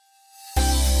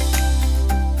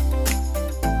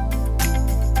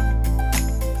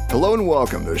Hello and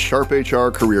welcome to Sharp HR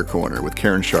Career Corner with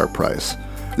Karen Sharp Price.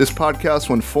 This podcast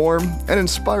will inform and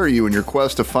inspire you in your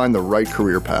quest to find the right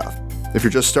career path. If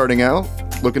you're just starting out,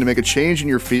 looking to make a change in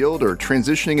your field, or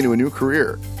transitioning into a new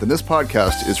career, then this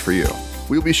podcast is for you.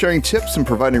 We will be sharing tips and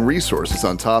providing resources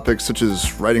on topics such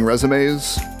as writing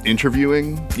resumes,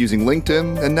 interviewing, using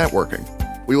LinkedIn, and networking.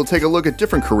 We will take a look at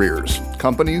different careers,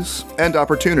 companies, and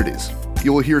opportunities.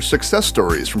 You will hear success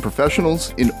stories from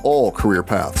professionals in all career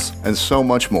paths, and so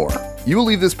much more. You will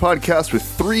leave this podcast with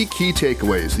 3 key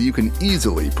takeaways that you can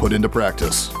easily put into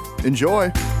practice.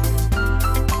 Enjoy!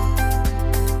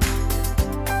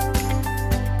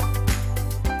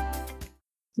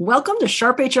 Welcome to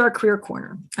Sharp HR Career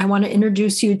Corner. I want to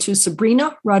introduce you to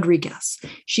Sabrina Rodriguez.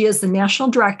 She is the National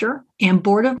Director and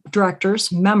Board of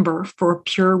Directors member for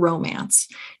Pure Romance.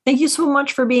 Thank you so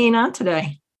much for being on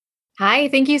today. Hi,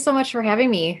 thank you so much for having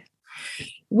me.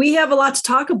 We have a lot to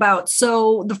talk about.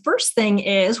 So the first thing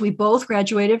is we both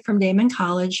graduated from Damon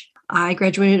College. I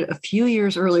graduated a few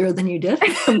years earlier than you did,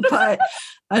 and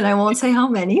I won't say how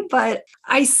many, but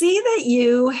I see that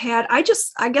you had, I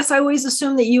guess I always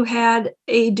assumed that you had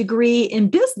a degree in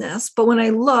business, but when I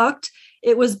looked,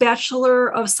 it was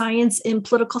Bachelor of Science in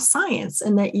Political Science,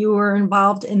 and that you were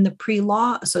involved in the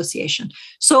Pre-Law Association.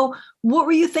 So what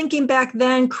were you thinking back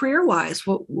then career-wise?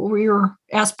 What were your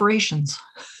aspirations?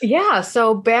 Yeah,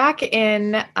 so back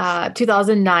in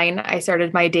 2009, I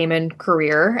started my Damon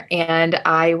career, and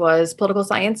I was political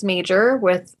science major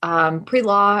with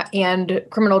pre-law and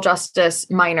criminal justice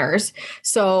minors.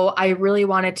 So I really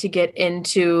wanted to get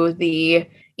into the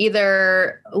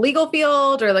either legal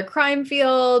field or the crime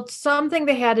field, something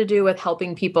that had to do with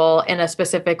helping people in a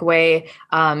specific way,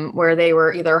 where they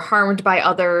were either harmed by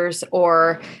others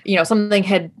or, something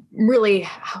had really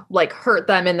hurt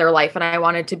them in their life. And I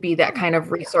wanted to be that kind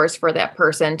of resource for that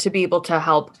person to be able to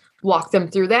help walk them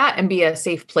through that and be a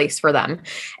safe place for them.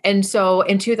 And so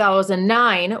in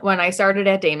 2009, when I started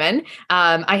at Damon,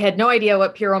 I had no idea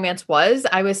what Pure Romance was.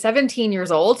 I was 17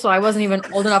 years old, so I wasn't even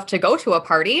old enough to go to a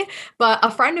party, but a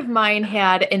friend of mine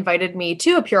had invited me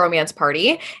to a Pure Romance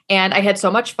party, and I had so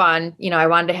much fun, I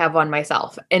wanted to have one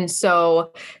myself. And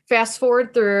so fast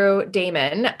forward through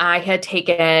Damon, I had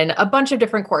taken a bunch of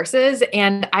different courses,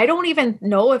 and I don't even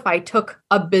know if I took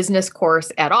a business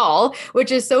course at all,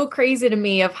 which is so crazy to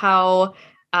me of how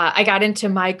I got into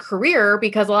my career,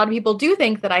 because a lot of people do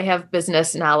think that I have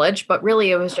business knowledge, but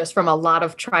really it was just from a lot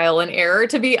of trial and error,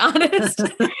 to be honest.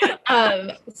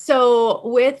 So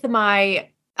with my,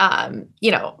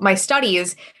 my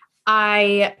studies,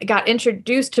 I got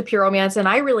introduced to Pure Romance, and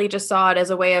I really just saw it as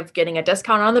a way of getting a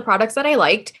discount on the products that I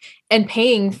liked and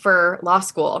paying for law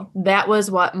school. That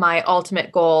was what my ultimate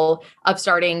goal of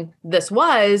starting this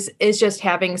is just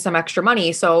having some extra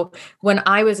money. So when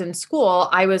I was in school,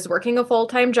 I was working a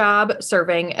full-time job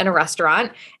serving in a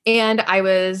restaurant, and I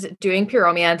was doing Pure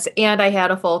Romance, and I had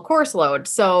a full course load.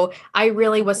 So I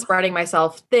really was spreading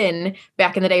myself thin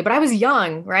back in the day, but I was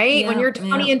young, right? When you're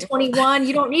 20 and 21,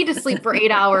 you don't need to sleep for 8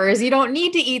 hours. You don't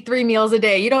need to eat 3 meals a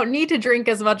day. You don't need to drink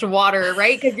as much water,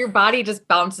 right? Because your body just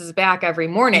bounces back every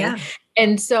morning. Yeah.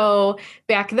 And so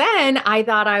back then I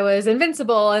thought I was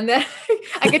invincible and that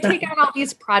I could take on all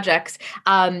these projects.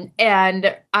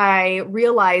 And I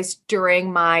realized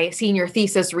during my senior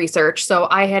thesis research, so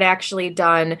I had actually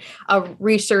done a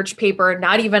research paper,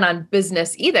 not even on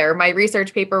business either. My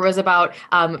research paper was about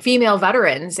female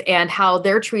veterans and how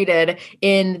they're treated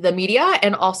in the media,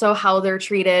 and also how they're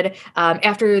treated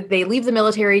after they leave the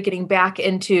military, getting back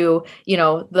into,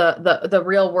 the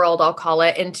real world, I'll call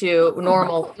it, into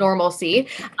normalcy.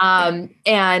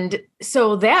 And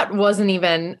so that wasn't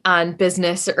even on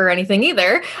business or anything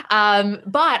either.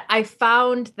 But I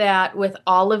found that with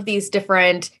all of these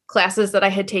different classes that I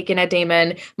had taken at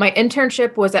Damon, my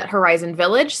internship was at Horizon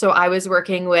Village. So I was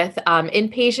working with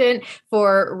inpatient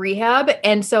for rehab.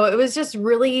 And so it was just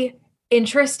really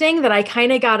interesting that I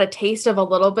kind of got a taste of a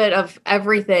little bit of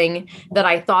everything that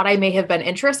I thought I may have been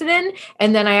interested in.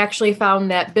 And then I actually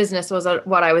found that business was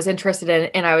what I was interested in,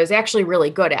 and I was actually really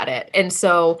good at it. And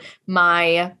so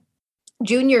my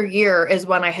junior year is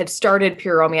when I had started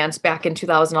Pure Romance back in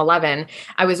 2011.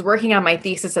 I was working on my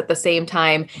thesis at the same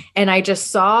time, and I just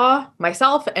saw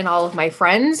myself and all of my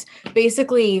friends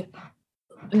basically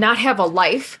not have a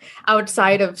life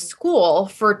outside of school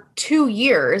for 2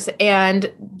 years.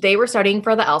 And they were studying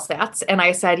for the LSATs. And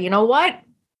I said, you know what?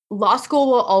 Law school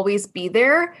will always be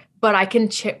there, but I can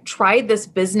try this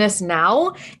business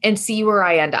now and see where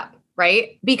I end up.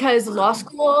 Right? Because law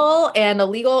school and the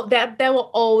legal, that will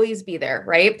always be there.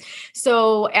 Right?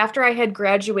 So after I had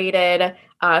graduated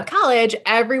college,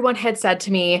 everyone had said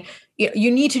to me,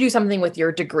 you need to do something with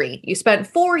your degree. You spent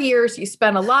 4 years, you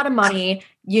spent a lot of money,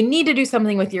 you need to do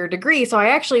something with your degree. So I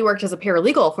actually worked as a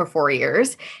paralegal for 4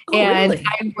 years. Oh, and really?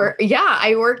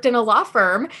 I worked in a law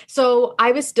firm. So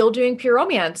I was still doing Pure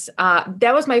Romance.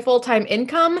 That was my full-time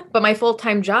income, but my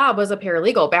full-time job was a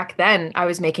paralegal. Back then I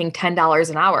was making $10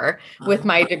 an hour with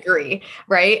my degree,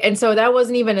 right? And so that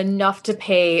wasn't even enough to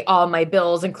pay all my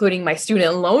bills, including my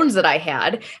student loans that I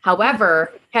had.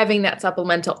 However, having that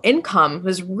supplemental income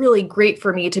was really great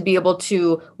for me to be able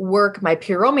to work my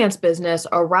Pure Romance business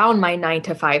around my 9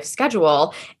 to 5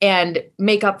 schedule and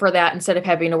make up for that instead of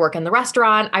having to work in the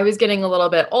restaurant. I was getting a little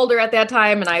bit older at that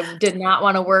time and I did not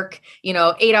want to work,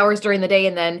 8 hours during the day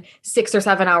and then 6 or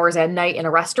 7 hours at night in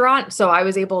a restaurant. So I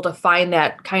was able to find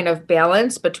that kind of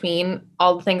balance between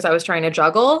all the things I was trying to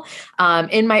juggle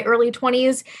in my early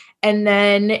 20s. And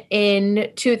then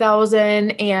in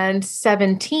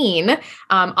 2017,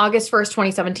 August 1st,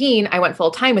 2017, I went full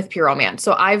time with Pure Romance.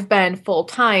 So I've been full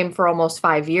time for almost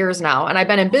 5 years now, and I've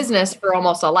been in business for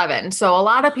almost 11. So a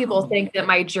lot of people think that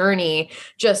my journey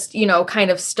just,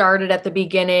 kind of started at the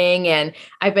beginning and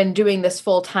I've been doing this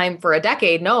full time for a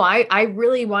decade. No, I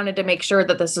really wanted to make sure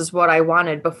that this is what I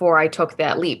wanted before I took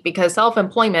that leap, because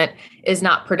self-employment is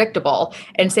not predictable,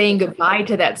 and saying goodbye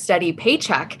to that steady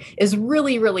paycheck is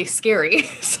really, really scary.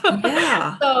 So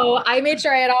I made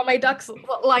sure I had all my ducks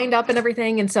lined up and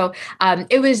everything. And so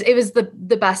it was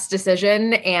the best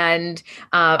decision. And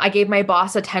I gave my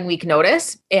boss a 10-week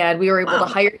notice, and we were able to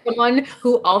hire someone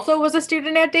who also was a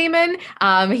student at Damon.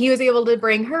 He was able to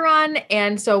bring her on.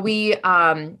 And so we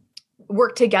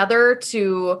worked together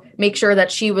to make sure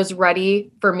that she was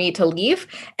ready for me to leave.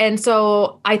 And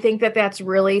so I think that that's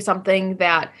really something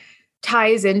that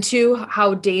ties into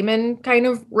how Damon kind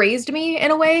of raised me in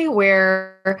a way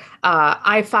where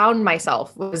I found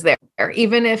myself was there,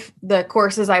 even if the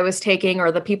courses I was taking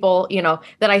or the people,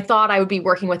 that I thought I would be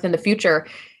working with in the future,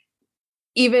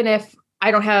 even if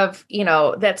I don't have,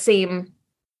 that same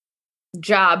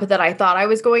job that I thought I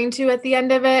was going to at the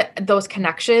end of it, those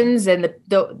connections and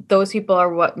those people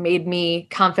are what made me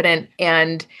confident.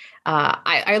 And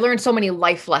I learned so many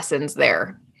life lessons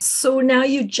there. So now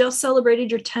you just celebrated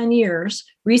your 10 years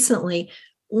recently.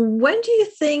 When do you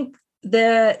think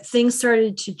that things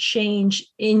started to change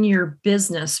in your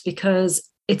business? Because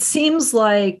it seems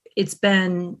like it's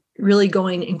been really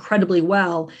going incredibly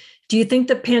well. Do you think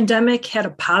the pandemic had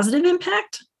a positive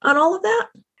impact on all of that?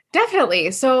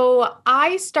 Definitely. So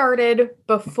I started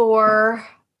before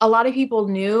a lot of people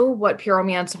knew what Pure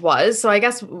Romance was. So I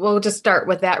guess we'll just start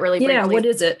with that really briefly. Yeah, what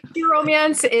is it? Pure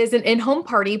Romance is an in-home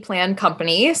party plan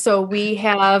company. So we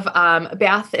have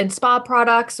bath and spa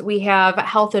products. We have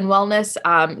health and wellness,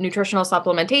 nutritional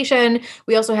supplementation.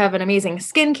 We also have an amazing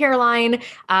skincare line,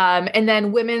 and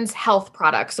then women's health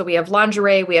products. So we have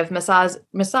lingerie, we have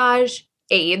massage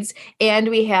aids, and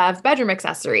we have bedroom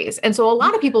accessories. And so a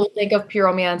lot of people think of Pure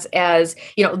Romance as,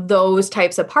 those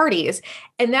types of parties.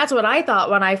 And that's what I thought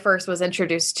when I first was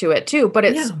introduced to it too, but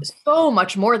it's so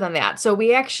much more than that. So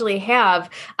we actually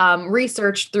have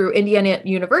research through Indiana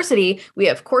University. We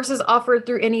have courses offered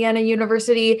through Indiana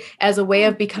University as a way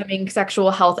of becoming sexual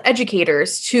health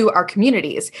educators to our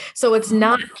communities. So it's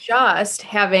not just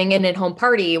having an in-home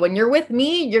party. When you're with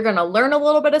me, you're going to learn a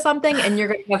little bit of something and you're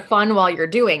going to have fun while you're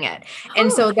doing it.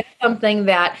 And so that's something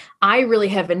that I really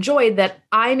have enjoyed, that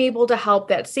I'm able to help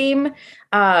that same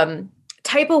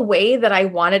type of way that I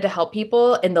wanted to help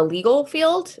people in the legal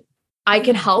field. I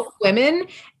can help women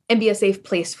and be a safe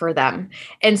place for them.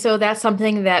 And so that's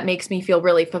something that makes me feel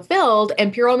really fulfilled.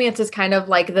 And Pure Romance is kind of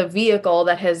like the vehicle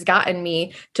that has gotten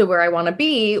me to where I want to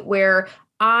be, where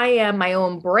I am my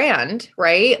own brand,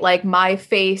 right? Like my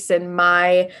face and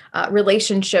my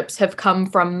relationships have come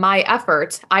from my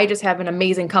efforts. I just have an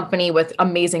amazing company with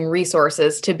amazing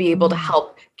resources to be able to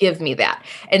help give me that.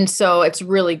 And so it's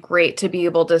really great to be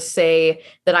able to say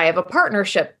that I have a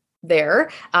partnership there,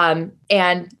 and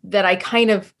that I kind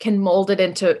of can mold it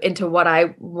into what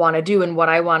I want to do and what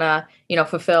I want to,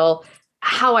 fulfill,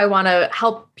 how I want to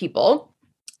help people.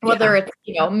 Whether it's,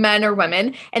 men or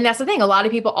women. And that's the thing. A lot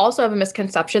of people also have a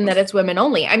misconception that it's women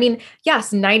only. I mean,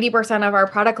 yes, 90% of our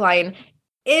product line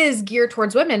is geared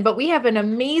towards women, but we have an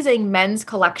amazing men's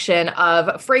collection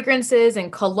of fragrances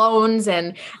and colognes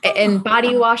and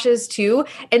body washes too.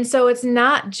 And so it's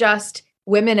not just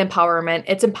women empowerment,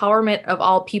 it's empowerment of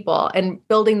all people and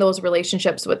building those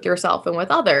relationships with yourself and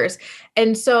with others.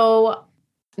 And so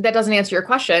that doesn't answer your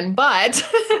question, but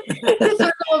to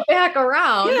circle back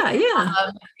around,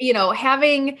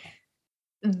 having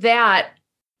that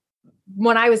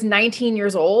when I was 19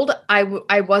 years old,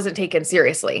 I wasn't taken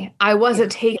seriously. I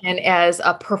wasn't taken as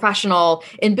a professional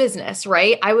in business,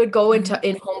 right? I would go into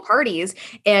in-home parties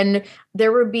and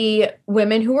there would be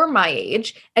women who were my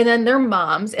age, and then their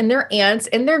moms and their aunts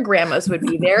and their grandmas would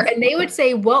be there. And they would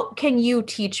say, what can you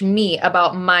teach me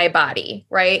about my body?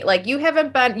 Right? Like,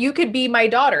 you could be my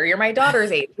daughter. You're my daughter's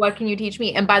age. What can you teach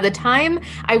me? And by the time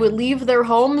I would leave their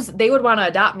homes, they would want to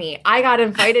adopt me. I got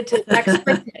invited to next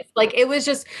Christmas. Like, it was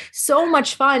just so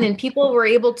much fun. And people were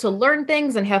able to learn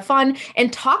things and have fun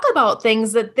and talk about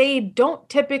things that they don't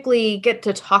typically get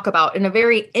to talk about in a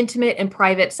very intimate and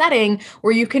private setting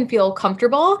where you can feel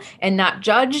comfortable and not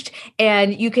judged.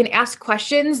 And you can ask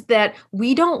questions that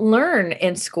we don't learn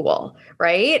in school,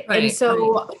 right? And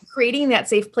so creating that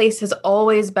safe place has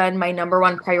always been my number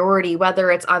one priority, whether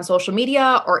it's on social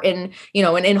media or in,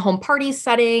 an in-home party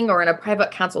setting or in a private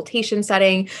consultation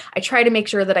setting. I try to make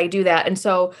sure that I do that. And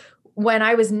so when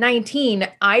I was 19,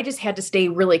 I just had to stay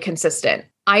really consistent.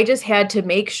 I just had to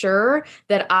make sure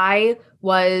that I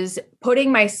was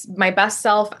putting my best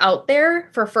self out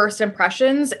there for first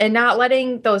impressions and not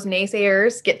letting those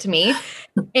naysayers get to me,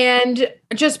 and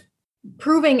just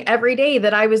proving every day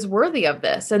that I was worthy of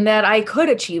this and that I could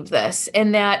achieve this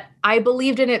and that I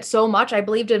believed in it so much. I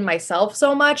believed in myself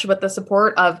so much with the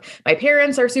support of my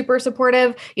parents are super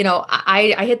supportive.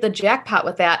 I hit the jackpot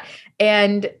with that.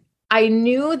 And I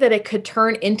knew that it could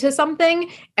turn into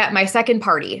something at my second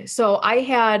party. So I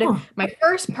had my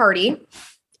first party.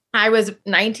 I was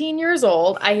 19 years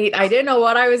old. I didn't know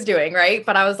what I was doing, right?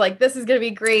 But I was like, this is going to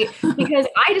be great because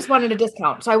I just wanted a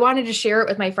discount. So I wanted to share it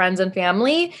with my friends and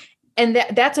family. And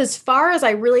that's as far as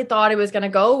I really thought it was going to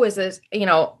go, was this,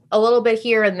 a little bit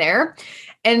here and there.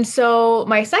 And so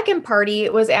my second party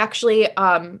was actually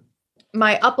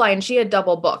my upline. She had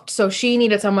double booked. So she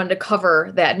needed someone to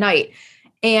cover that night.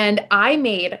 And I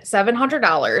made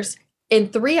 $700 in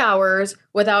 3 hours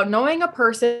without knowing a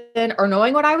person or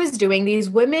knowing what I was doing. These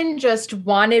women just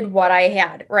wanted what I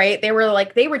had, right? They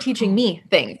were teaching me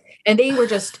things, and they were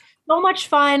just so much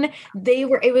fun.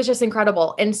 It was just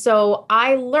incredible. And so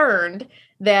I learned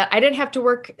that I didn't have to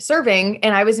work serving,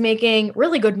 and I was making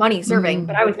really good money serving,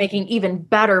 but I was making even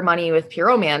better money with Pure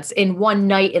Romance. In one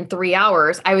night, in 3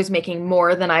 hours, I was making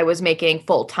more than I was making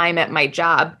full time at my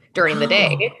job during the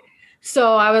day.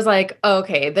 So I was like,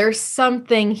 okay, there's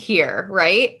something here,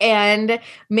 right? And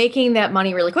making that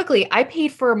money really quickly, I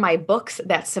paid for my books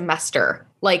that semester,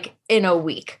 like in a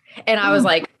week. And I was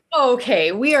like,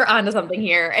 okay, we are onto something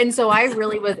here. And so I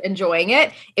really was enjoying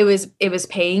it. It was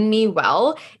paying me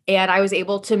well. And I was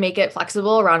able to make it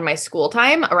flexible around my school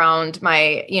time, around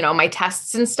my, my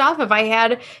tests and stuff. If I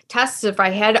had tests, if I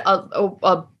had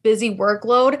a busy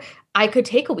workload, I could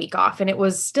take a week off and it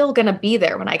was still going to be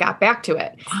there when I got back to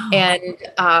it. Wow.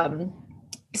 And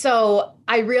so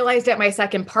I realized at my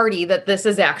second party that this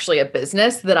is actually a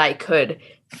business that I could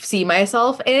see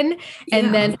myself in.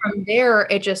 And then from there,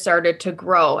 it just started to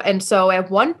grow. And so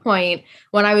at one point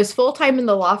when I was full-time in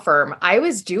the law firm, I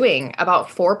was doing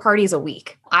about 4 parties a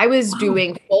week. I was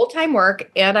doing full-time work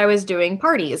and I was doing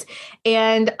parties.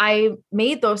 And I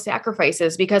made those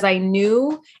sacrifices because I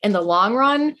knew in the long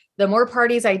run, the more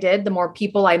parties I did, the more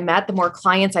people I met, the more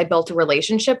clients I built a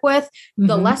relationship with,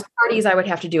 the less parties I would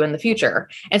have to do in the future.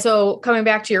 And so coming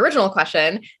back to your original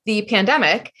question, the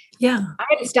pandemic, I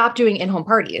had to stop doing in-home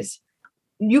parties.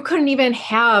 You couldn't even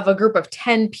have a group of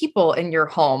 10 people in your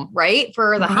home, right?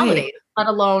 For the holidays, let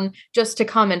alone just to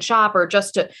come and shop or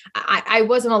just to, I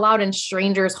wasn't allowed in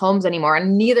strangers' homes anymore.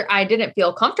 And I didn't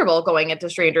feel comfortable going into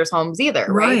strangers' homes either.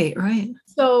 Right.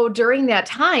 So during that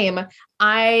time,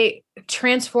 I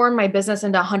transformed my business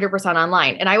into 100%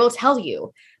 online. And I will tell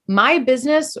you, my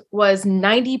business was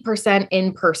 90%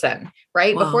 in person,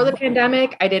 right? Wow. Before the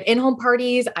pandemic, I did in-home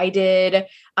parties. I did,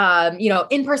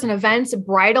 in-person events,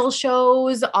 bridal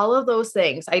shows, all of those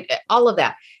things. All of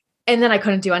that. And then I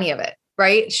couldn't do any of it,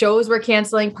 right? Shows were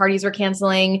canceling, parties were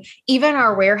canceling. Even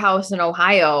our warehouse in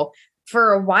Ohio,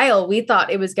 for a while, we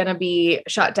thought it was going to be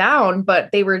shut down,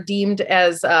 but they were deemed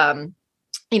as,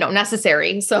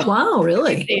 necessary. So wow,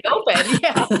 really? Stayed open.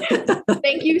 Yeah.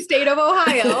 Thank you, state of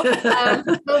Ohio.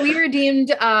 But we were deemed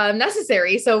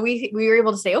necessary. So we were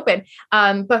able to stay open.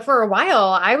 But for a while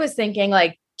I was thinking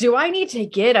like, do I need to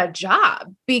get a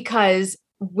job? Because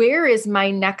where's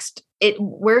my next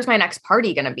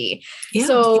party going to be? Yeah.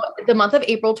 So the month of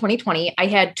April, 2020, I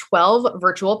had 12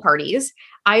 virtual parties.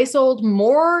 I sold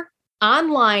more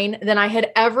online than I had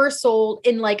ever sold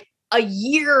in like a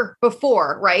year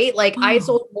before, right? Like I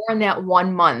sold more in that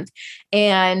 1 month,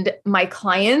 and my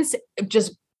clients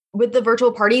just with the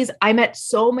virtual parties, I met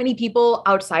so many people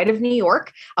outside of New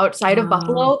York, outside of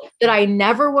Buffalo, that I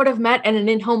never would have met at an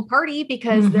in-home party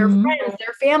because they're friends,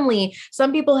 their family.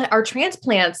 Some people are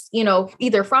transplants,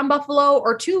 either from Buffalo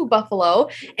or to Buffalo.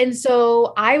 And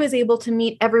so I was able to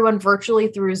meet everyone virtually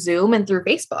through Zoom and through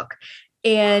Facebook.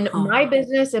 And my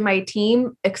business and my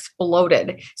team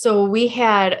exploded. So we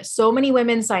had so many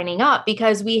women signing up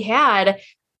because we had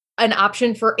an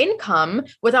option for income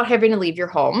without having to leave your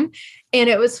home. And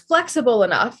it was flexible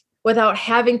enough without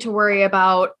having to worry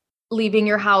about leaving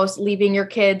your house, leaving your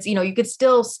kids. You could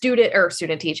still student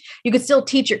teach. You could still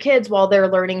teach your kids while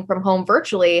they're learning from home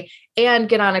virtually and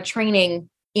get on a training,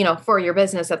 for your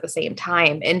business at the same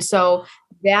time. And so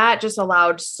that just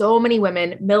allowed so many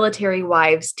women, military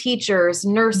wives, teachers,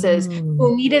 nurses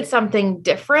who needed something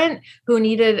different, who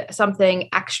needed something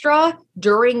extra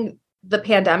during the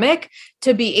pandemic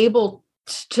to be able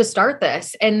to start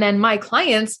this. And then my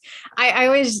clients, I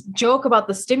always joke about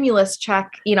the stimulus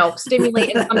check,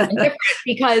 stimulating something different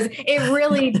because it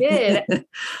really did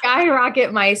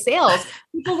skyrocket my sales.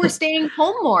 People were staying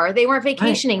home more. They weren't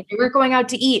vacationing. Right. They weren't going out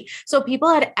to eat. So people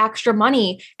had extra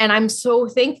money. And I'm so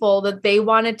thankful that they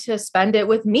wanted to spend it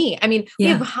with me. I mean, we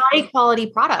have high quality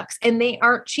products and they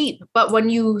aren't cheap, but when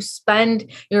you spend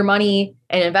your money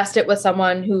and invest it with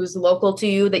someone who's local to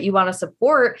you that you want to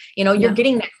support, you're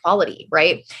getting that quality,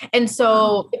 right? And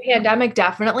so the pandemic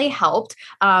definitely helped.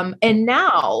 And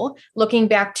now looking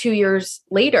back 2 years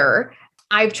later,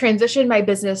 I've transitioned my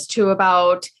business to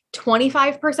about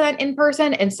 25% in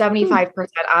person and 75%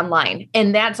 online.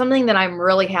 And that's something that I'm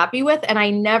really happy with. And I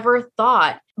never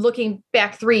thought, looking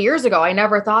back 3 years ago, I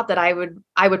never thought that I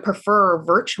would prefer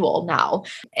virtual now.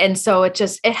 And so it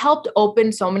helped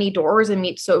open so many doors and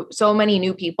meet so many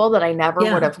new people that I never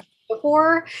would have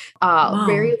before.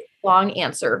 Very long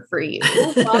answer for you.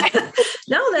 But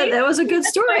no, that was a good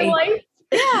story.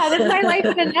 That's my life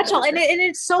in a nutshell. And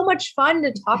it's so much fun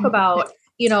to talk about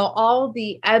all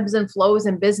the ebbs and flows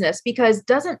in business, because it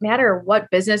doesn't matter what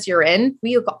business you're in,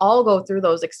 we all go through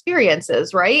those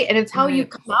experiences, right? And it's how you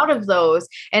come out of those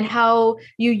and how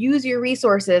you use your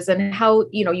resources and how,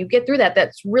 you get through that.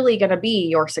 That's really going to be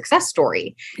your success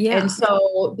story. Yeah. And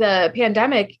so the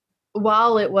pandemic,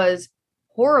 while it was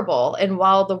horrible and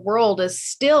while the world is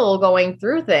still going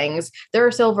through things, there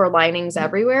are silver linings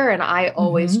everywhere. And I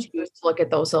always choose to look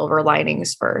at those silver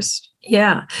linings first.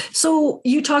 Yeah. So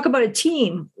you talk about a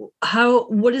team.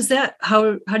 What is that?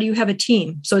 How do you have a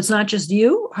team? So it's not just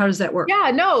you? How does that work? Yeah,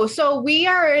 no. So we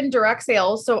are in direct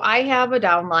sales. So I have a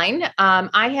downline.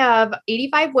 I have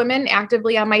 85 women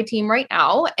actively on my team right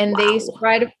now, and they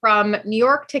spread from New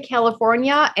York to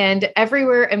California and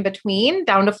everywhere in between,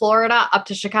 down to Florida, up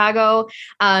to Chicago.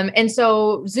 And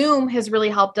so Zoom has really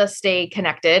helped us stay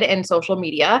connected in social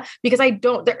media, because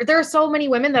there are so many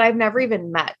women that I've never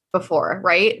even met before.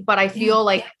 Right. But I feel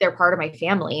like they're part of my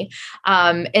family.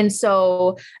 And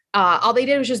so all they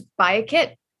did was just buy a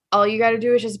kit. All you got to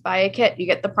do is just buy a kit. You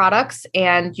get the products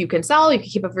and you can sell, you can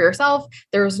keep it for yourself.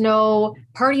 There's no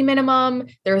party minimum.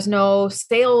 There's no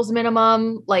sales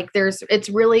minimum. It's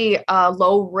really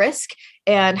low risk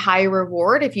and high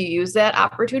reward if you use that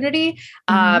opportunity.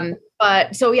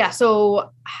 So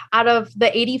out of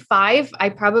the 85, I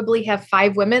probably have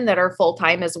 5 women that are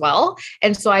full-time as well.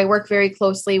 And so I work very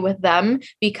closely with them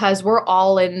because we're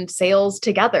all in sales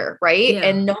together, right? Yeah,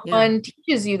 and no one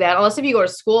teaches you that unless if you go to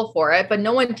school for it, but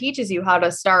no one teaches you how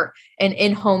to start an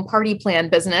in-home party plan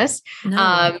business.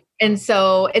 No. And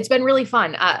so it's been really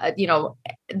fun.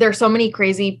 There's so many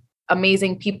crazy,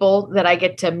 amazing people that I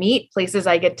get to meet, places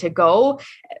I get to go,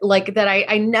 like that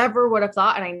I never would have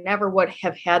thought, and I never would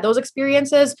have had those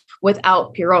experiences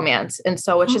without Pure Romance. And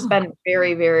so it's just been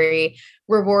very, very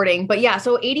rewarding. But yeah,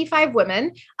 so 85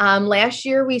 women. Last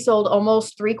year we sold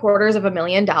almost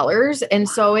 $750,000. And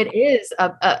so it is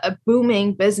a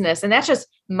booming business. And that's just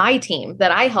my team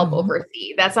that I help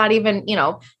oversee. That's not even,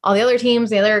 all the other teams,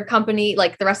 the other company,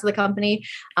 like the rest of the company.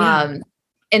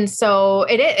 And so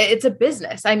it's a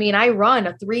business. I mean, I run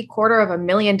a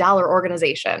 $750,000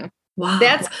 organization. Wow.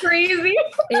 That's crazy.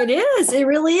 It is. It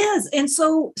really is. And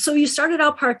so you started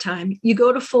out part-time, you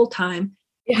go to full-time.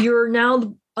 Yeah. You're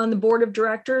now on the board of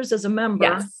directors as a member.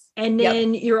 Yes. And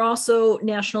then you're also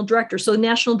national director. So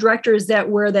national director, is that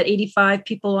where that 85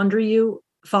 people under you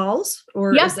falls?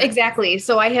 Or yes, exactly.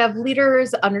 So I have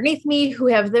leaders underneath me who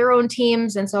have their own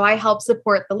teams. And so I help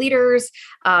support the leaders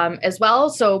as well.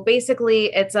 So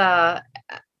basically it's a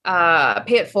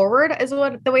pay it forward is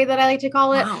the way that I like to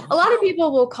call it. Wow. A lot of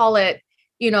people will call it,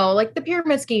 like the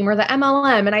pyramid scheme or the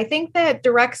MLM. And I think that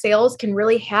direct sales can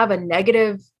really have a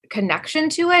negative connection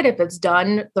to it if it's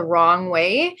done the wrong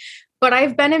way. but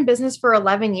I've been in business for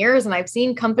 11 years and I've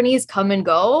seen companies come and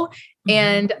go.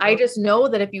 And I just know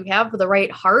that if you have the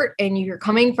right heart and you're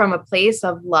coming from a place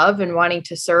of love and wanting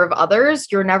to serve others,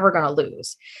 you're never going to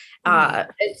lose.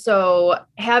 So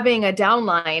having a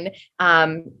downline,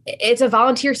 it's a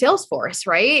volunteer sales force,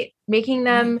 right? Making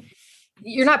them,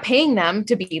 you're not paying them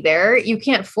to be there. You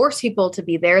can't force people to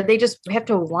be there. They just have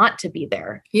to want to be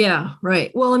there. Yeah,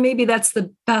 right. Well, and maybe that's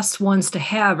the best ones to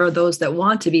have are those that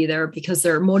want to be there because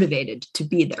they're motivated to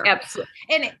be there. Absolutely.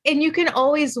 And you can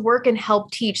always work and help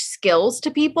teach skills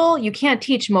to people. You can't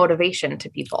teach motivation to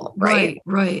people, right?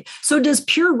 Right. So does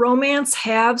Pure Romance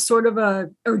have sort of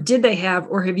or did they have,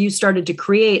 or have you started to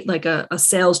create like a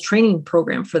sales training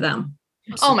program for them?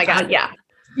 Oh my God. Yeah.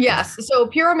 Yes. So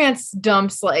Pure Romance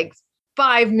dumps like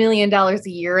 $5 million a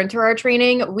year into our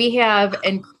training. We have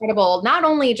incredible, not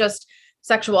only just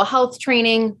sexual health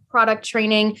training, product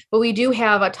training, but we do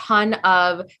have a ton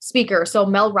of speakers. So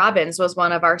Mel Robbins was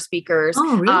one of our speakers.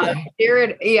 Oh, really?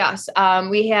 Jared, yes.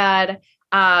 We had,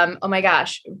 oh my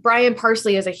gosh, Brian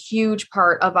Parsley is a huge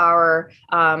part of our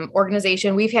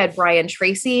organization. We've had Brian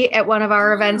Tracy at one of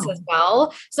our events as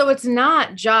well. So it's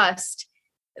not just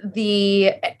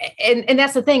and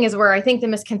that's the thing is where I think the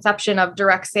misconception of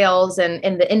direct sales and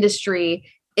in the industry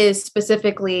is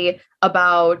specifically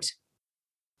about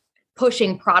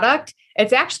pushing product.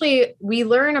 It's actually, we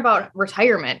learn about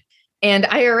retirement and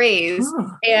IRAs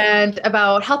and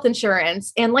about health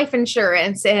insurance and life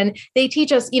insurance. And they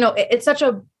teach us, it's such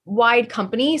a wide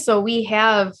company. So we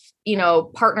have,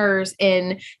 partners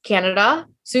in Canada,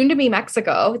 soon to be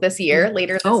Mexico this year,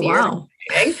 later this year. Wow.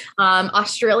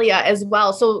 Australia as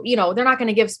well. So, they're not going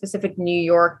to give specific New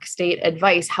York state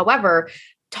advice. However,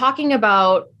 talking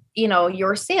about,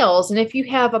 your sales, and if you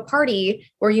have a party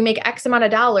where you make X amount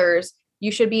of dollars,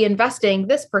 you should be investing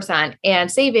this percent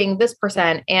and saving this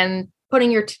percent and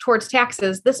putting towards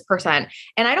taxes this percent.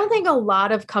 And I don't think a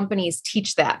lot of companies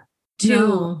teach that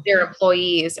to their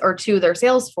employees or to their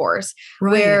sales force,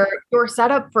 where you're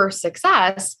set up for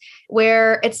success,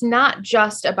 where it's not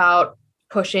just about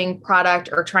pushing product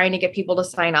or trying to get people to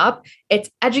sign up. It's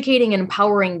educating and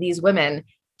empowering these women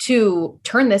to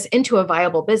turn this into a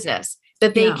viable business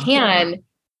that they can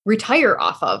retire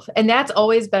off of. And that's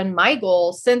always been my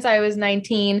goal since I was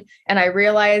 19. And I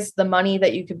realized the money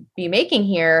that you could be making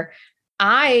here,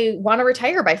 I want to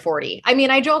retire by 40. I mean,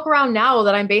 I joke around now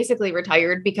that I'm basically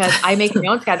retired because I make my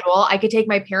own schedule. I could take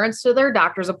my parents to their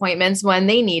doctor's appointments when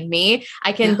they need me.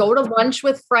 I can go to lunch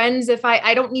with friends if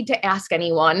I don't need to ask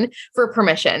anyone for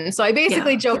permission. So I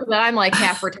basically joke that I'm like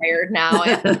half retired now.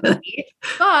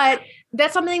 But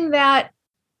that's something that,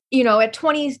 at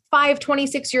 25,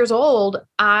 26 years old,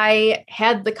 I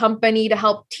had the company to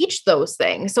help teach those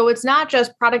things. So it's not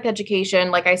just product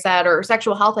education, like I said, or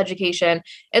sexual health education.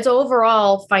 It's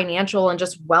overall financial and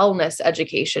just wellness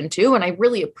education too. And I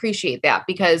really appreciate that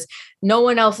because no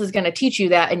one else is going to teach you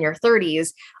that in your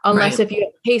 30s, unless if you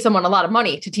pay someone a lot of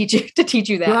money to teach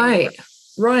you that.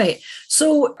 Right.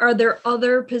 So are there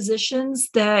other positions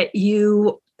that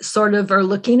you sort of are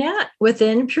looking at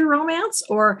within Pure Romance,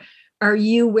 or are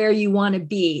you where you want to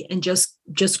be and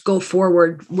just go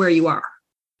forward where you are?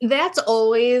 That's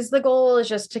always the goal, is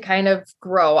just to kind of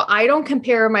grow. I don't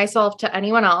compare myself to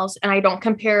anyone else. And I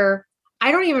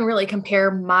don't even really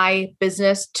compare my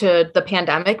business to the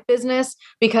pandemic business,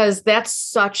 because that's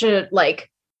such a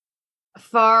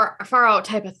far out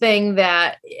type of thing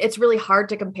that it's really hard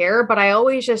to compare. But I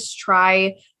always just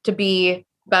try to be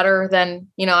better than,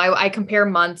 I compare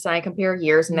months and I compare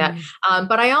years and that.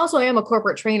 But I also am a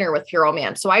corporate trainer with Pure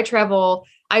Romance. So I've traveled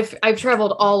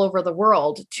all over the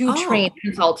world to train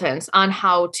consultants on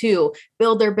how to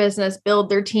build their business, build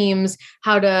their teams,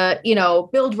 how to,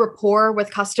 build rapport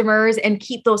with customers and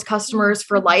keep those customers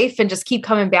for life and just keep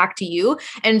coming back to you.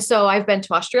 And so I've been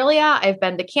to Australia, I've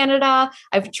been to Canada,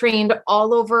 I've trained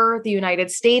all over the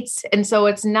United States. And so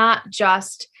it's not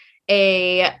just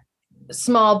a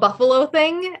small Buffalo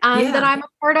thing that I'm a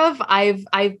part of.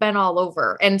 I've been all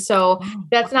over. And so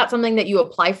that's not something that you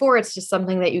apply for. It's just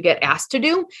something that you get asked to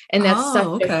do. And that's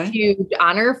such a huge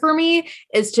honor for me,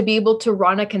 is to be able to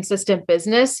run a consistent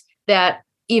business that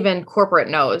even corporate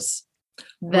knows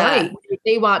that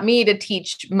they want me to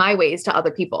teach my ways to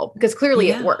other people, because clearly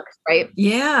it works. Right.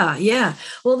 Yeah.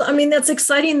 Well, I mean, that's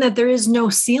exciting that there is no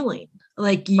ceiling.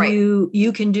 Like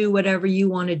you can do whatever you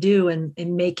want to do and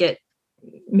make it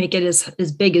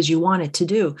as big as you want it to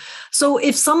do. So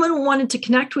if someone wanted to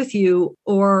connect with you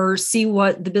or see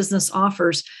what the business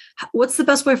offers, what's the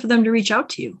best way for them to reach out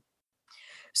to you?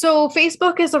 So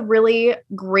Facebook is a really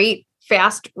great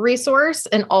fast resource.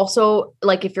 And also,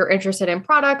 like, if you're interested in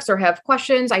products or have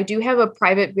questions, I do have a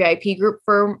private VIP group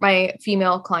for my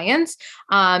female clients.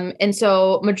 And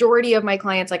so majority of my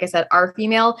clients, like I said, are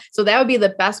female. So that would be the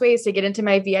best ways to get into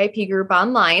my VIP group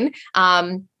online.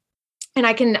 And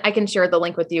I can share the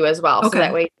link with you as well. Okay. So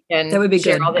that way that would be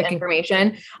share good. all the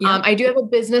information. Yeah. I do have a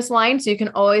business line, so you can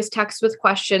always text with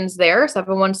questions there,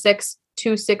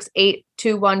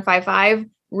 716-268-2155.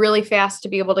 Really fast to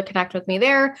be able to connect with me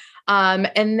there.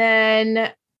 And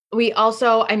then we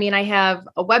also, I have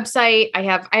a website. I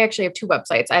actually have two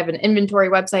websites. I have an inventory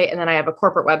website and then I have a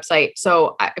corporate website.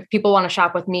 So if people want to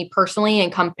shop with me personally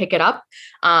and come pick it up,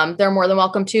 they're more than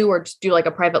welcome to, or just do like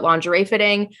a private lingerie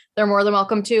fitting. They're more than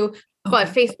welcome to. But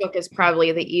Facebook is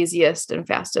probably the easiest and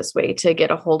fastest way to get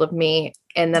a hold of me.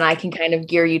 And then I can kind of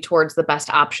gear you towards the best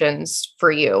options for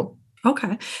you.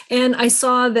 Okay. And I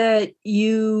saw that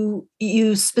you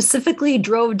specifically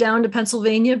drove down to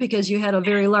Pennsylvania because you had a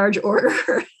very large order.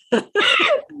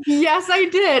 Yes, I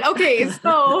did. Okay.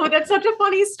 So that's such a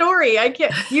funny story.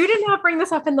 You did not bring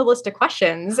this up in the list of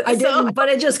questions. I didn't, but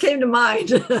it just came to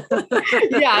mind.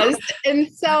 Yes. And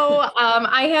so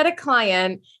I had a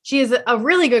client. She is a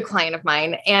really good client of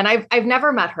mine, and I've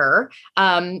never met her.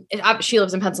 She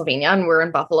lives in Pennsylvania and we're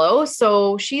in Buffalo.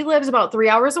 So she lives about 3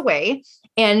 hours away.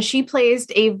 And she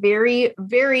placed a very,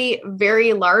 very,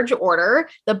 very large order.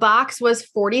 The box was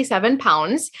 47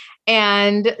 pounds.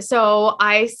 And so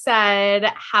I said,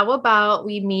 how about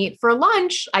we meet for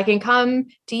lunch? I can come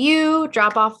to you,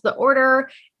 drop off the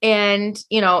order. And,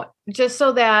 just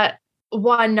so that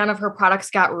one, none of her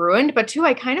products got ruined, but two,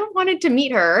 I kind of wanted to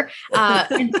meet her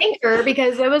and thank her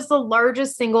because it was the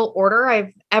largest single order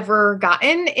I've ever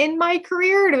gotten in my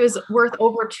career. It was worth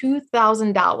over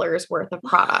 $2,000 worth of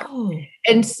product. Wow.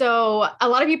 And so a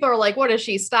lot of people are like, what is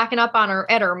she stocking up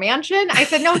at her mansion? I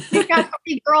said, no, she's got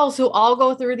 30 girls who all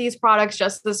go through these products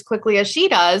just as quickly as she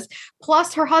does,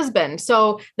 plus her husband.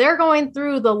 So they're going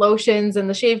through the lotions and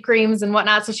the shave creams and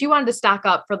whatnot. So she wanted to stock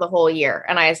up for the whole year.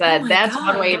 And I said, that's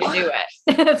one way to do it.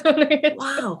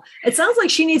 Wow. It sounds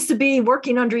like she needs to be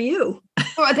working under you.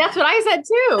 That's what I said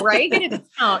too, right? Get a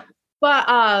discount.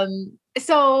 But,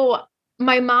 so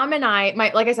my mom and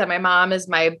like I said, my mom is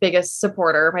my biggest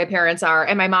supporter. My parents are,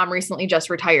 and my mom recently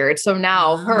just retired. So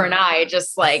now her and I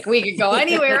just we could go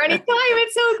anywhere, anytime.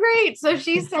 It's so great. So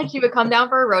she said she would come down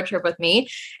for a road trip with me.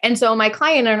 And so my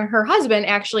client and her husband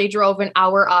actually drove an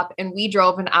hour up and we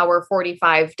drove an hour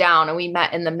 45 down, and we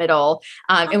met in the middle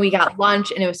and we got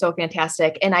lunch, and it was so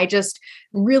fantastic. And I just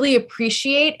really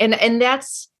appreciate, and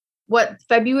that's what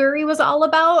February was all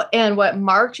about, and what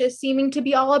March is seeming to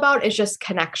be all about is just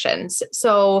connections.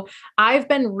 So I've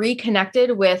been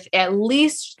reconnected with at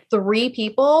least 3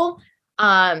 people,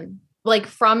 from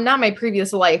not my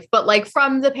previous life, but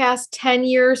from the past 10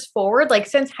 years forward,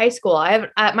 since high school. I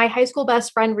have my high school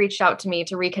best friend reached out to me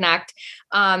to reconnect.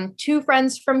 2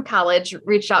 friends from college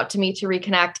reached out to me to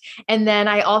reconnect. And then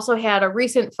I also had a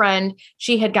recent friend.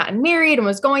 She had gotten married and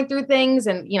was going through things,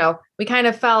 and, we kind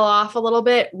of fell off a little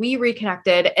bit. We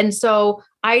reconnected. And so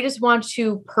I just want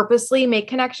to purposely make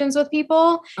connections with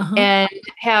people and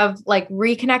have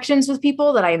reconnections with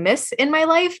people that I miss in my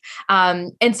life.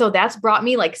 And so that's brought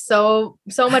me so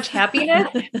much happiness,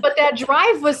 but that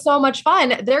drive was so much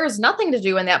fun. There's nothing to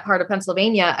do in that part of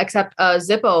Pennsylvania except a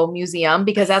Zippo museum,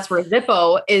 because that's where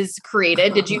Zippo is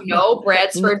created. Did you know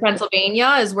Bradford,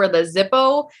 Pennsylvania is where the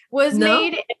Zippo was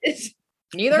made?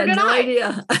 Neither did I.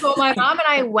 Idea. So my mom and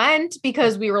I went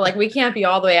because we were we can't be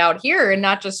all the way out here and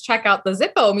not just check out the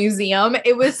Zippo museum.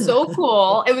 It was so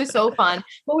cool. It was so fun.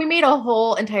 But we made a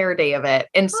whole entire day of it.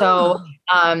 And so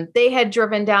they had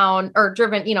driven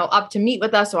up to meet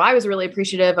with us. So I was really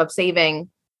appreciative of saving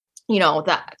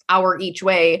that hour each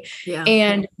way. Yeah.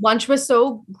 And lunch was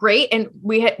so great. And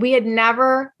we had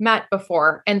never met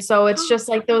before. And so it's just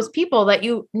those people that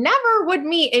you never would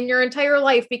meet in your entire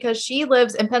life, because she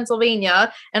lives in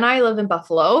Pennsylvania and I live in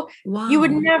Buffalo. Wow. You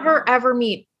would never, ever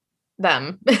meet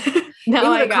them. It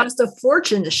would have cost a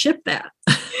fortune to ship that.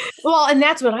 Well, and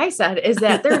that's what I said, is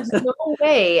that there's no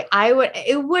way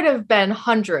it would have been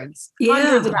hundreds of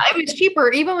dollars. It was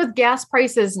cheaper, even with gas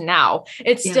prices now,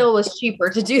 it still was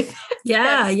cheaper to do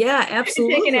that. Yeah,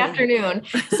 absolutely. Take an afternoon.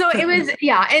 So it was,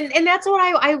 and that's what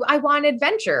I want,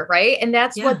 adventure, right? And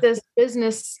that's what this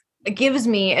business gives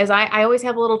me, is I always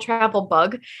have a little travel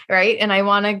bug, right? And I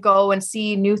want to go and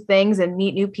see new things and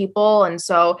meet new people. And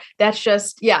so that's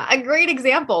just, a great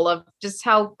example of just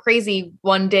how crazy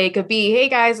one day could be. Hey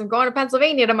guys, I'm going to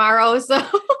Pennsylvania tomorrow. So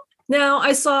now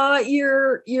I saw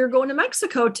you're going to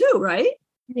Mexico too, right?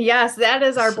 Yes, that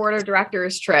is our board of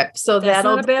directors trip. So that's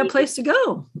not a bad place to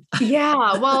go.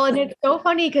 Yeah. Well, and it's so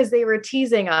funny because they were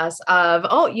teasing us of,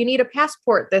 oh, you need a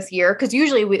passport this year. Cause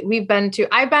usually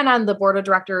I've been on the board of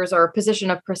directors or position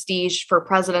of prestige for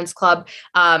President's Club,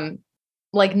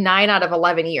 like 9 out of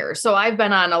 11 years. So I've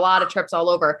been on a lot of trips all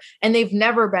over and they've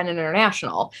never been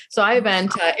international. So I've been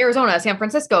to Arizona, San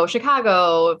Francisco,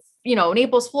 Chicago,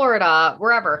 Naples, Florida,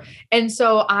 wherever. And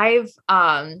so I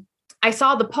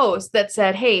saw the post that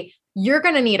said, hey, you're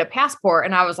going to need a passport.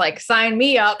 And I was like, sign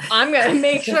me up. I'm going to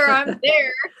make sure I'm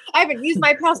there. I haven't used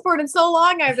my passport in so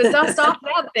long. I have to dust off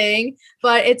that thing,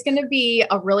 but it's going to be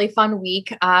a really fun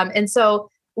week. And so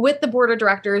with the board of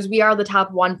directors, we are the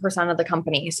top 1% of the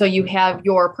company. So you have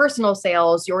your personal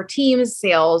sales, your team's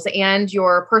sales, and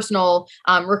your personal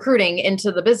recruiting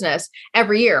into the business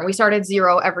every year. And we start at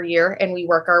 0 every year and we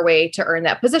work our way to earn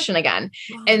that position again.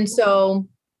 Wow. And so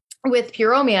with Pure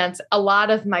Romance, a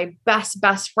lot of my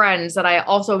best friends that I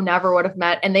also never would have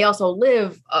met, and they also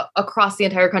live across the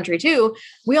entire country too.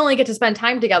 We only get to spend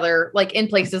time together, like in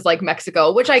places like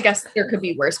Mexico, which I guess there could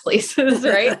be worse places,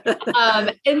 right?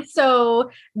 And so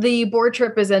the board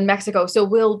trip is in Mexico. So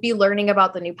we'll be learning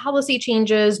about the new policy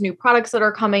changes, new products that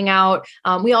are coming out.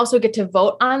 We also get to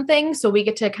vote on things. So we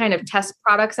get to kind of test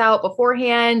products out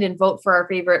beforehand and vote for our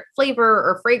favorite flavor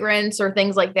or fragrance or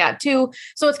things like that too.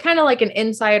 So it's kind of like an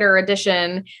insider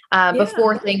edition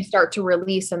before things start to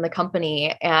release in the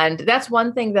company. And that's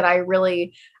one thing that I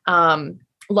really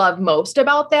love most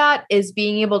about that is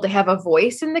being able to have a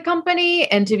voice in the company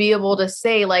and to be able to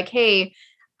say like, hey,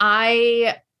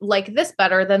 I like this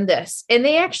better than this. And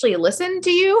they actually listen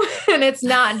to you and it's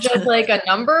not just like a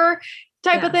number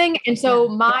type of thing. And so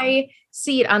my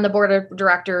seat on the board of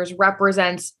directors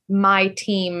represents my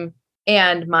team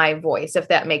and my voice, if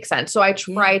that makes sense. So I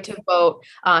try to vote,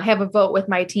 have a vote with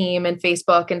my team and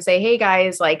Facebook and say, hey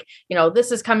guys, like,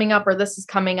 this is coming up or this is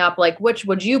coming up. Like, which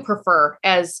would you prefer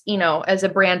as a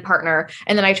brand partner?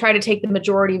 And then I try to take the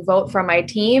majority vote from my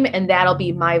team and that'll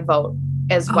be my vote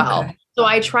as well. Okay. So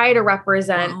I try to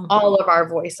represent all of our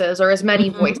voices or as many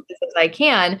voices as I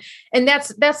can. And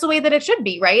that's the way that it should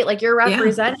be, right? Like you're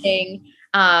representing,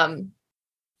 the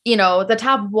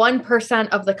top 1%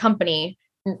 of the company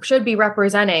should be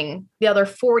representing the other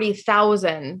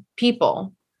 40,000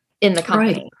 people in the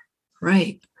company.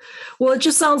 Right. Well, it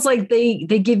just sounds like they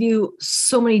give you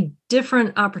so many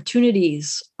different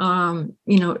opportunities,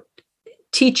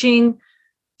 teaching,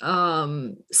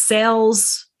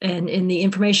 sales and in the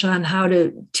information on how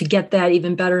to get that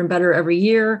even better and better every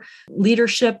year.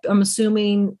 Leadership, I'm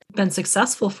assuming, been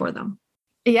successful for them.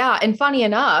 Yeah. And funny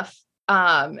enough,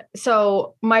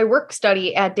 so my work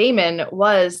study at Damon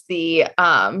was the,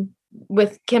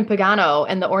 with Kim Pagano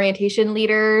and the orientation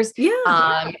leaders,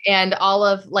 and all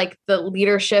of like the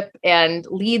leadership and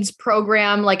leads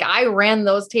program, like I ran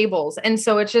those tables. And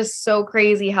so it's just so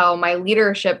crazy how my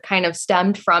leadership kind of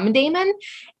stemmed from Damon.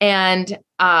 And,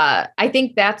 I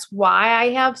think that's why I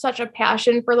have such a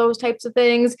passion for those types of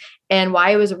things and why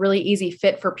it was a really easy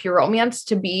fit for Pure Romance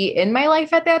to be in my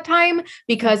life at that time,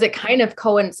 because it kind of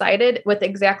coincided with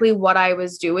exactly what I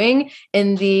was doing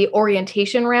in the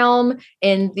orientation realm,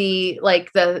 in the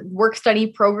work study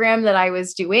program that I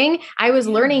was doing. I was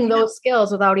learning those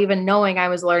skills without even knowing I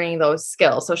was learning those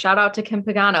skills. So shout out to Kim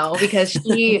Pagano because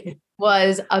she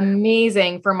was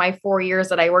amazing for my 4 years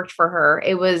that I worked for her.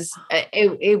 I was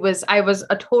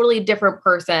a totally different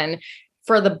person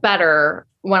for the better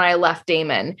when I left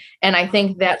Damon. And I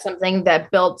think that's something that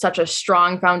built such a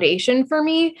strong foundation for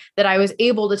me that I was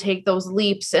able to take those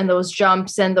leaps and those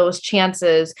jumps and those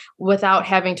chances without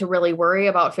having to really worry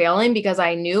about failing because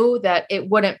I knew that it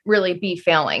wouldn't really be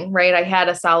failing, right? I had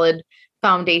a solid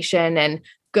foundation and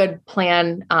good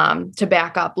plan to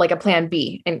back up, like a plan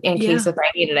B in case if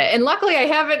I needed it. And luckily I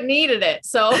haven't needed it.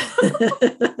 So, well,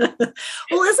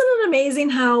 isn't it amazing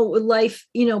how life,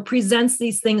 presents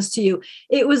these things to you?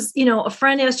 It was, a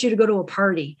friend asked you to go to a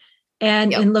party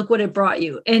and look what it brought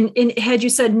you. And had you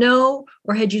said no,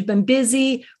 or had you been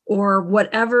busy or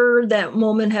whatever that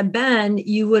moment had been,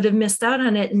 you would have missed out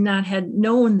on it and not had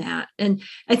known that. And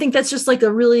I think that's just like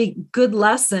a really good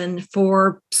lesson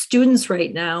for students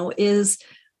right now is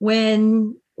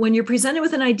when you're presented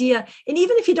with an idea, and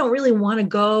even if you don't really want to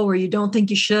go or you don't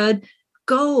think you should,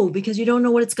 go because you don't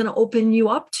know what it's going to open you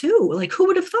up to. Like, who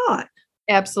would have thought?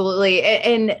 Absolutely.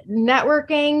 And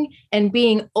networking and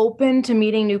being open to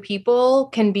meeting new people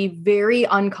can be very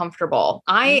uncomfortable.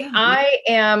 I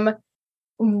am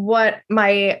what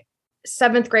my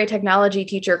 7th grade technology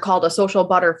teacher called a social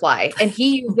butterfly, and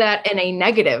he used that in a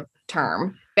negative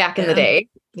term back in the day.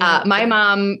 My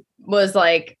mom was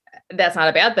like, that's not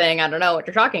a bad thing. I don't know what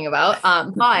you're talking about.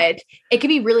 But it can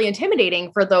be really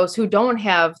intimidating for those who don't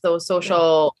have those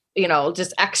social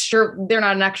just they're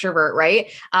not an extrovert,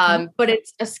 right? But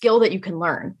it's a skill that you can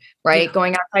learn, right? Yeah.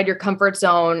 Going outside your comfort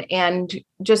zone and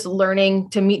just learning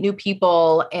to meet new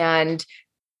people, and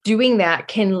doing that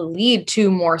can lead to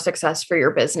more success for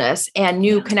your business and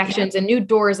new connections and new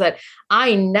doors that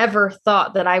I never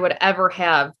thought that I would ever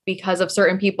have because of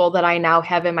certain people that I now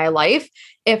have in my life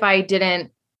if I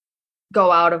didn't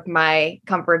go out of my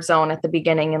comfort zone at the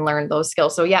beginning and learn those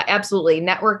skills. So yeah, absolutely.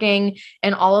 Networking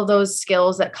and all of those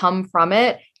skills that come from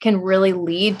it can really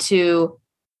lead to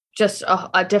just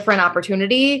a different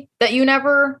opportunity that you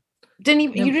didn't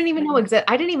even know exist.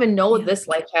 I didn't even know this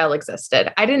lifestyle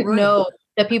existed. I didn't know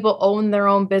that people own their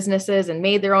own businesses and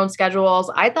made their own schedules.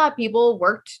 I thought people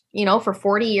worked, for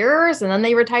 40 years and then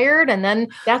they retired. And then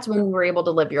that's when we were able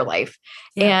to live your life.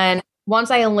 Yeah. And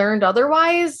once I learned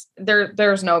otherwise,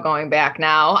 there's no going back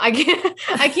now. I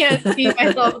can't see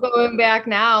myself going back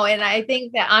now. And I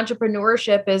think that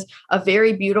entrepreneurship is a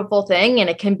very beautiful thing, and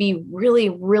it can be really,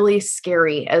 really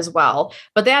scary as well.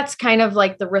 But that's kind of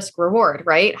like the risk reward,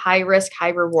 right? High risk, high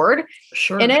reward.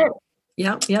 Sure. In it.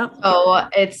 Yep. So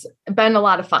it's been a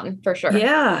lot of fun for sure.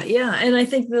 Yeah. And I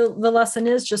think the lesson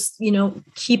is just,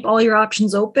 keep all your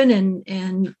options open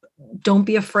and don't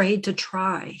be afraid to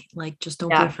try. Just don't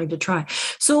be afraid to try.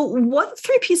 So what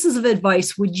 3 pieces of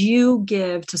advice would you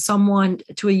give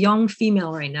to a young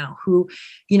female right now who,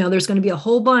 there's going to be a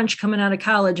whole bunch coming out of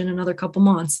college in another couple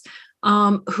months,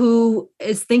 who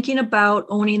is thinking about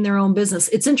owning their own business?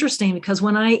 It's interesting because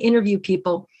when I interview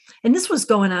people, and this was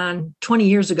going on 20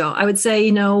 years ago, I would say,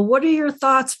 what are your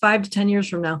thoughts 5 to 10 years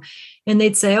from now? And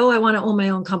they'd say, oh, I want to own my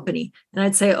own company. And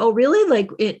I'd say, oh, really? Like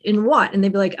in what? And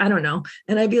they'd be like, I don't know.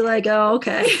 And I'd be like, oh,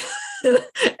 okay.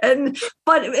 and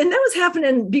that was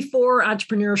happening before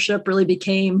entrepreneurship really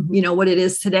became, what it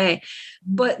is today.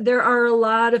 But there are a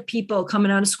lot of people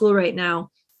coming out of school right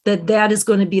now that is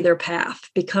going to be their path,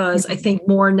 because I think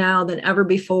more now than ever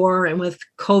before. And with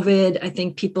COVID, I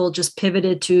think people just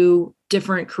pivoted to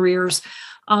different careers.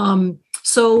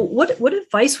 So what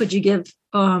advice would you give,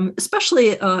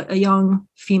 especially a young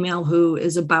female who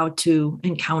is about to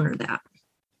encounter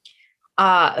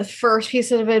that? First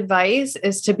piece of advice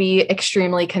is to be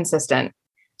extremely consistent.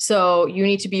 So you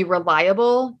need to be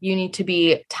reliable, you need to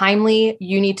be timely,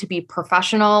 you need to be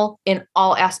professional in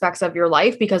all aspects of your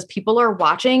life, because people are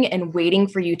watching and waiting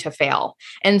for you to fail.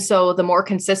 And so the more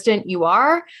consistent you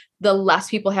are, the less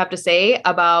people have to say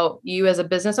about you as a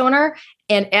business owner.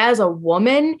 And as a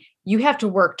woman, you have to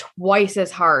work twice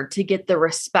as hard to get the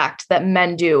respect that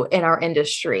men do in our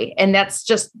industry. And that's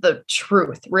just the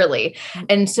truth, really.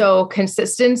 And so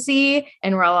consistency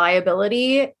and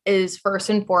reliability is first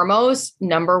and foremost,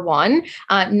 number 1.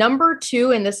 Number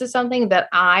 2, and this is something that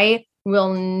I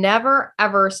will never,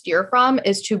 ever steer from,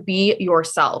 is to be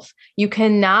yourself. You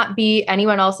cannot be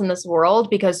anyone else in this world,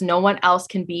 because no one else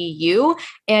can be you.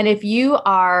 And if you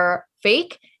are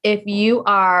fake, if you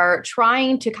are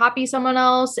trying to copy someone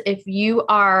else, if you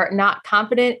are not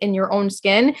confident in your own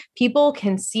skin, people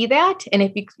can see that. And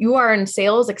if you are in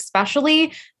sales,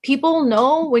 especially, people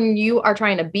know when you are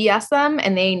trying to BS them,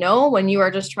 and they know when you are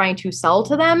just trying to sell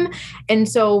to them. And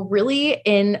so really,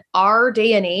 in our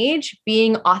day and age,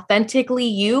 being authentically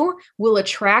you will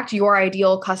attract your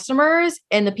ideal customers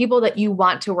and the people that you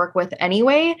want to work with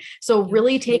anyway. So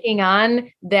really taking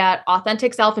on that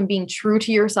authentic self and being true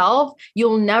to yourself,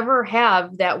 you'll never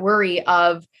have that worry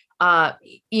of,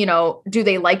 do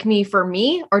they like me for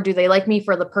me, or do they like me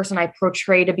for the person I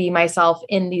portray to be myself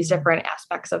in these different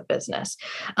aspects of business?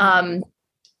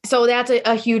 So that's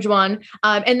a huge one.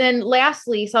 And then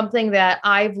lastly, something that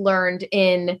I've learned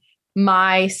in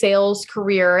my sales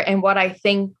career, and what I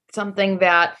think something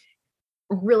that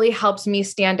really helps me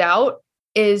stand out,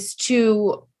 is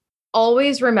to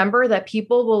always remember that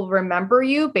people will remember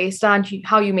you based on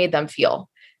how you made them feel.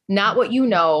 Not what you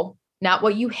know, not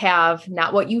what you have,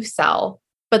 not what you sell,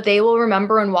 but they will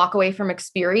remember and walk away from an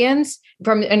experience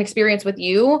with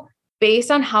you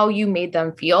based on how you made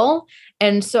them feel.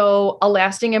 And so a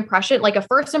lasting impression, like a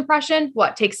first impression,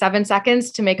 takes 7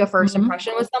 seconds to make a first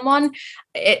impression with someone.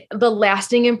 The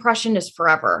lasting impression is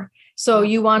forever. So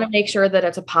you want to make sure that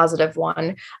it's a positive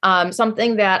one.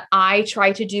 Something that I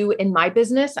try to do in my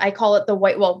business, I call it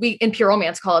we in Pure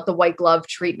Romance call it the white glove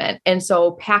treatment. And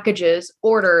so packages,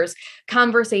 orders,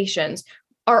 conversations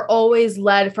are always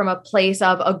led from a place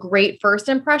of a great first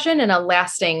impression and a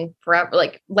lasting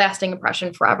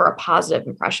impression forever, a positive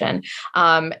impression.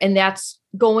 And that's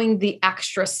going the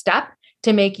extra step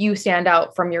to make you stand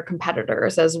out from your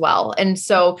competitors as well. And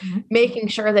so making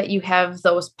sure that you have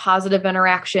those positive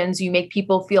interactions, you make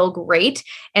people feel great.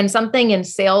 And something in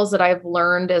sales that I've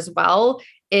learned as well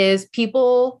is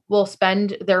people will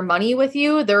spend their money with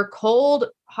you, their cold,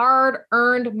 hard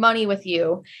earned money with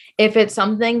you, if it's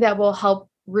something that will help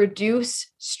reduce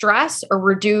stress or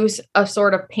reduce a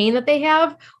sort of pain that they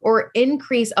have or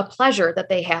increase a pleasure that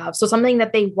they have. So something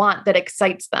that they want that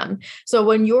excites them. So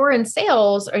when you're in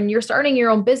sales and you're starting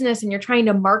your own business and you're trying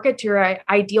to market to your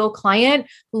ideal client,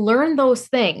 learn those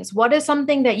things. What is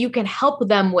something that you can help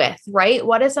them with, right?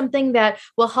 What is something that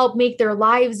will help make their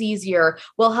lives easier,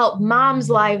 will help moms'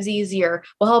 lives easier,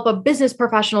 will help a business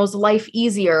professional's life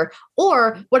easier?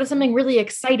 Or what is something really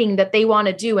exciting that they want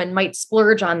to do and might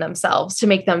splurge on themselves to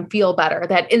make them feel better?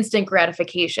 That instant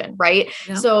gratification, right?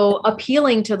 Yeah. So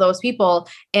appealing to those people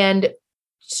and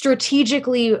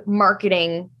strategically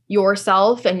marketing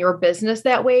yourself and your business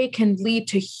that way can lead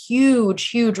to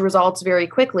huge, huge results very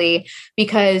quickly,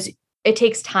 because it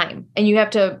takes time and you have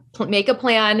to make a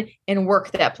plan and work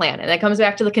that plan. And that comes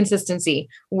back to the consistency,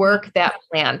 work that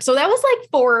plan. So that was like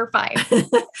 4 or 5.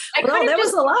 Well, that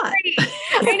was a lot.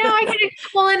 I know.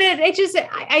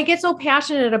 I get so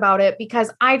passionate about it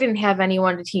because I didn't have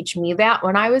anyone to teach me that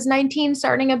when I was 19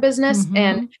 starting a business. Mm-hmm.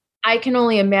 And I can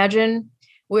only imagine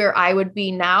where I would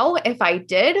be now if I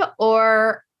did,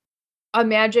 or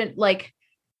imagine like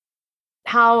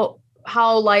how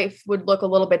life would look a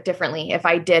little bit differently if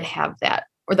I did have that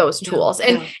or those tools.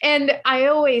 And I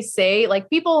always say, like,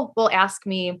 people will ask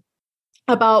me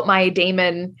about my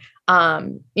Damon,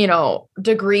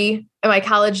 degree, my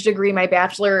college degree, my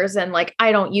bachelor's, and like,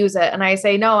 I don't use it. And I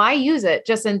say, no, I use it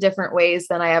just in different ways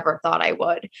than I ever thought I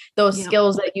would. Those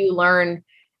skills that you learn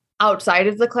outside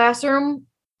of the classroom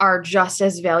are just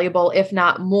as valuable, if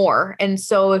not more. And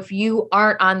so if you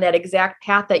aren't on that exact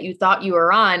path that you thought you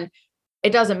were on,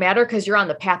 it doesn't matter because you're on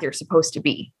the path you're supposed to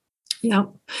be. Yeah.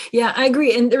 Yeah, I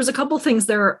agree. And there's a couple of things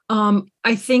there.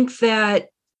 I think that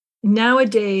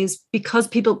nowadays, because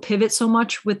people pivot so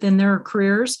much within their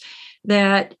careers,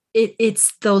 that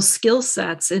it's those skill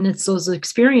sets and it's those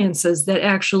experiences that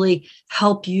actually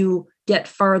help you get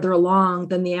farther along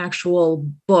than the actual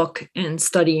book and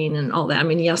studying and all that. I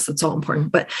mean, yes, that's all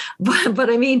important, but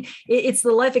I mean, it's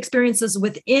the life experiences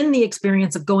within the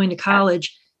experience of going to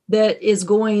college that is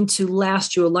going to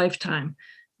last you a lifetime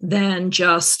than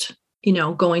just,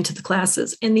 going to the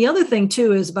classes. And the other thing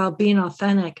too is about being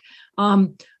authentic.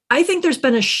 I think there's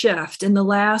been a shift in the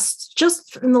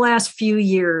last few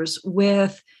years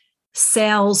with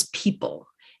sales people.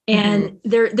 And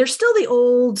they're still the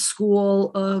old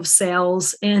school of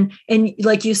sales. And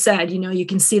like you said, you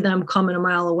can see them coming a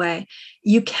mile away.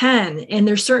 You can, and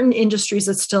there's certain industries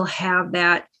that still have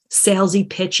that salesy,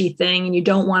 pitchy thing, and you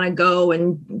don't want to go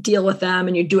and deal with them,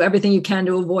 and you do everything you can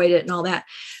to avoid it and all that.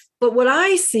 But what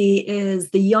I see is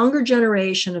the younger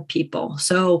generation of people.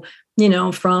 So,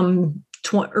 from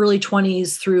early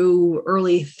 20s through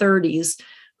early 30s,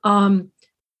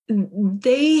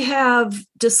 they have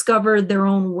discovered their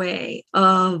own way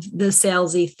of the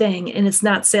salesy thing. And it's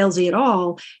not salesy at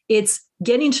all. It's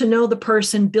getting to know the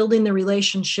person, building the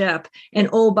relationship. And,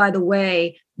 oh, by the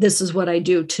way, this is what I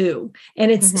do too.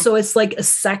 And so it's like a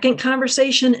second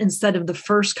conversation instead of the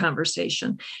first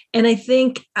conversation. And I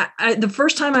think the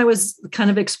first time I was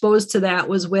kind of exposed to that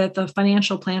was with a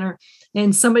financial planner,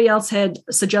 and somebody else had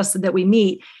suggested that we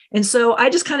meet. And so I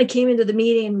just kind of came into the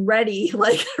meeting ready to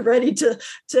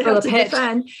have to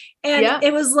defend. And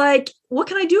it was like, what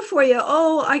can I do for you?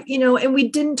 Oh, and we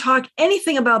didn't talk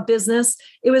anything about business.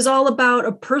 It was all about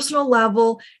a personal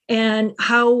level and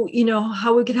how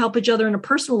we could help each other in a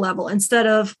personal level instead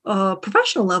of a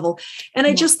professional level. And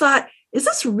I just thought, is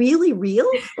this really real?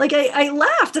 Like I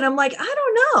laughed and I'm like, I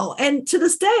don't know. And to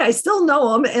this day, I still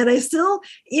know him, and I still,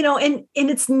 and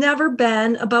it's never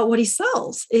been about what he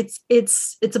sells.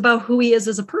 It's about who he is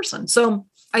as a person. So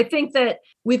I think that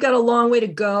we've got a long way to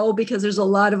go because there's a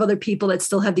lot of other people that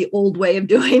still have the old way of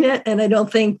doing it. And I don't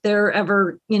think they're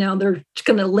ever, they're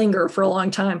going to linger for a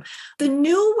long time. The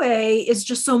new way is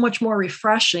just so much more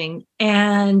refreshing.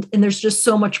 And there's just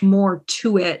so much more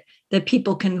to it that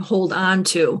people can hold on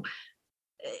to.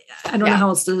 I don't know how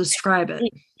else to describe it.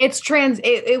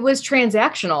 It was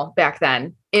transactional back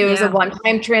then. It was a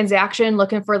one-time transaction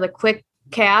looking for the quick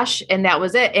cash, and that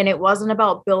was it. And it wasn't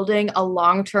about building a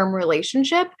long-term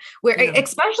relationship where,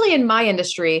 especially in my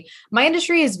industry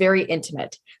is very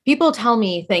intimate. People tell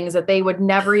me things that they would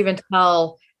never even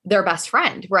tell their best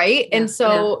friend. Right. And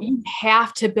so you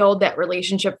have to build that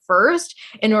relationship first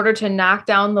in order to knock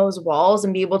down those walls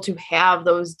and be able to have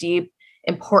those deep,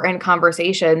 important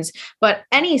conversations. But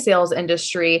any sales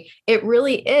industry, it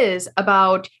really is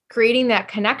about creating that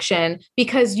connection,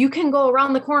 because you can go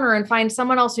around the corner and find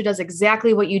someone else who does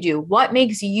exactly what you do. What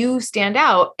makes you stand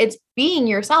out? It's being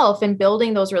yourself and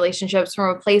building those relationships from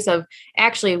a place of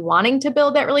actually wanting to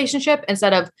build that relationship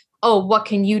instead of, oh, what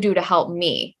can you do to help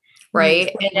me?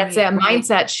 Right. And that's that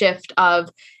mindset shift of,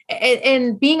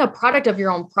 and being a product of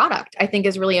your own product, I think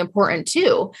is really important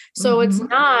too. So it's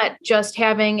not just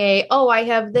having oh, I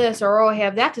have this or oh, I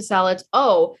have that to sell. It's,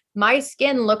 oh, my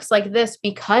skin looks like this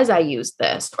because I use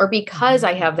this or because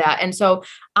I have that. And so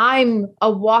I'm a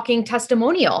walking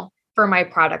testimonial for my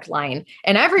product line.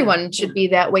 And everyone should be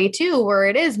that way too, where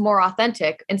it is more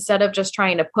authentic instead of just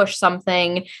trying to push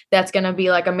something that's going to be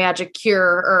like a magic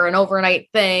cure or an overnight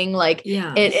thing. Like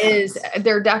it is,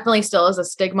 there definitely still is a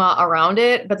stigma around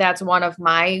it, but that's one of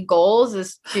my goals,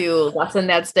 is to lessen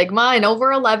that stigma. And over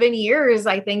 11 years,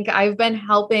 I think I've been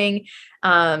helping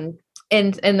in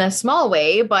a small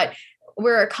way, but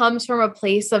where it comes from a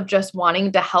place of just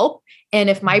wanting to help. And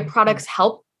if my products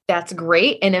help, that's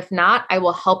great. And if not, I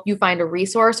will help you find a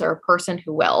resource or a person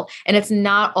who will. And it's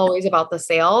not always about the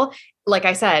sale. Like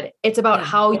I said, it's about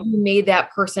how you made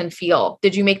that person feel.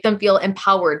 Did you make them feel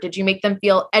empowered? Did you make them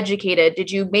feel educated?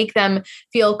 Did you make them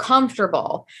feel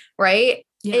comfortable? Right?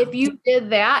 Yeah. If you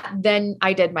did that, then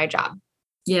I did my job.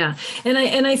 Yeah. And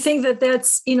I think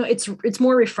that's, it's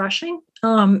more refreshing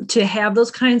to have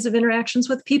those kinds of interactions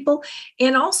with people.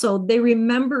 And also they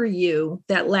remember you,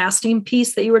 that lasting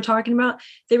piece that you were talking about.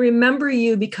 They remember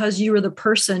you because you were the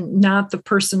person, not the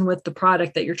person with the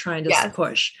product that you're trying to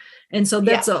push. And so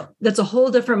that's a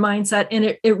whole different mindset,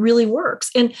 and it really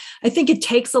works. And I think it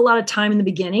takes a lot of time in the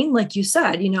beginning. Like you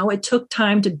said, it took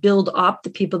time to build up the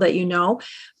people that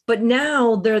but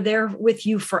now they're there with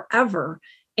you forever.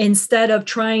 Instead of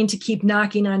trying to keep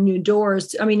knocking on new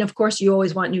doors. I mean, of course, you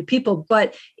always want new people,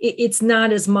 but it's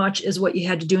not as much as what you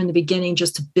had to do in the beginning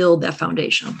just to build that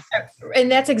foundation. And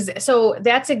that's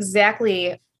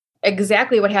exactly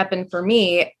what happened for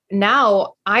me.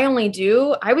 Now I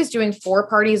was doing 4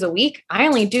 parties a week. I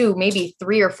only do maybe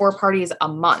 3 or 4 parties a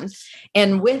month.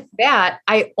 And with that,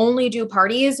 I only do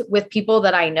parties with people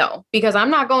that I know, because I'm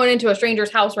not going into a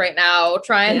stranger's house right now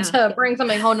trying to bring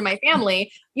something home to my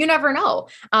family. You never know.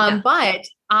 But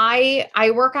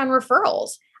I work on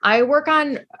referrals. I work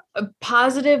on a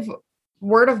positive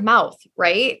word of mouth.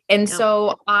 Right. And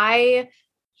so I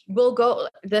will go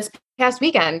this past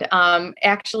weekend.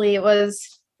 Actually, it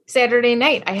was Saturday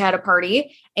night. I had a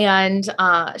party, and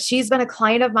she's been a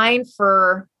client of mine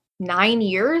for 9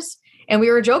 years. And we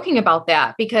were joking about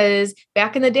that because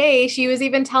back in the day, she was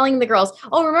even telling the girls,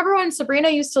 oh, remember when Sabrina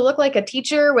used to look like a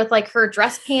teacher with like her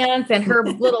dress pants and her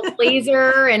little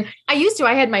blazer? And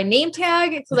I had my name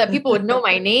tag so that people would know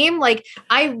my name. Like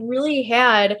I really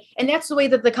had, and that's the way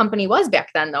that the company was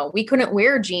back then though. We couldn't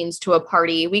wear jeans to a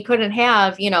party. We couldn't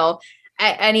have,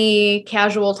 any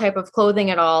casual type of clothing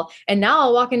at all. And now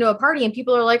I'll walk into a party and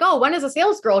people are like, oh, when is a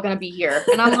sales girl going to be here?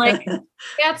 And I'm like,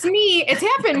 that's me. It's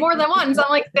happened more than once.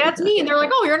 I'm like, that's me. And they're like,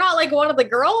 oh, you're not like one of the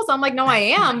girls. I'm like, no, I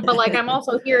am. But like, I'm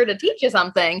also here to teach you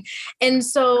something. And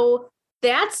so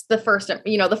that's the first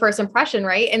impression.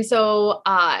 Right. And so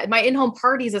my in-home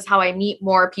parties is how I meet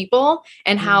more people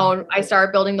and how I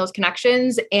start building those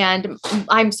connections. And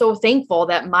I'm so thankful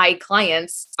that my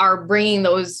clients are bringing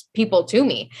those people to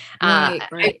me. Right.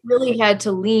 I really had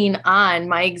to lean on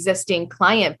my existing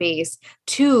client base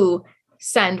to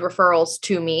send referrals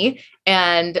to me.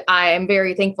 And I am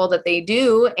very thankful that they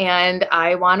do. And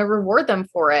I want to reward them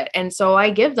for it. And so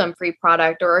I give them free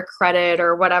product or a credit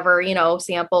or whatever,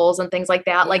 samples and things like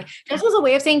that. Like this was a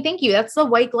way of saying thank you. That's the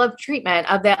white glove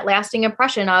treatment of that lasting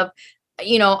impression of,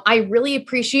 I really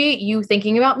appreciate you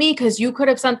thinking about me, because you could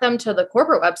have sent them to the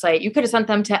corporate website. You could have sent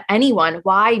them to anyone.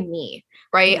 Why me?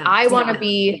 Right. Yeah, I want to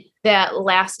be that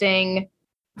lasting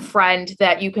friend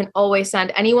that you can always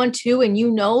send anyone to, and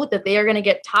that they are going to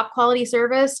get top quality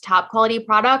service, top quality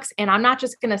products. And I'm not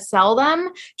just going to sell them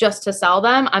just to sell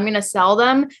them. I'm going to sell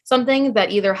them something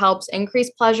that either helps increase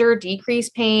pleasure, decrease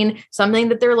pain, something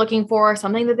that they're looking for,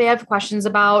 something that they have questions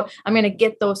about. I'm going to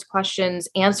get those questions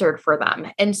answered for them.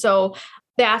 And so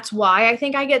that's why I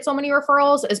think I get so many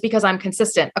referrals, is because I'm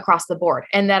consistent across the board,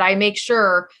 and that I make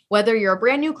sure whether you're a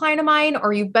brand new client of mine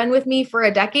or you've been with me for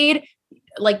a decade,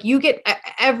 like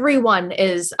everyone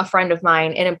is a friend of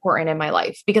mine and important in my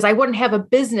life, because I wouldn't have a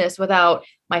business without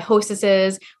my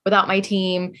hostesses, without my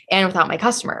team, and without my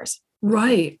customers.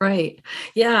 Right. Right.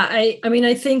 Yeah. I mean,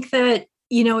 I think that,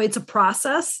 it's a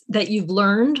process that you've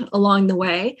learned along the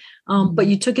way, but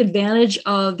you took advantage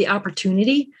of the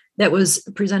opportunity that was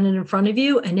presented in front of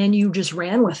you, and then you just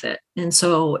ran with it. And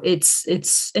so it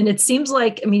seems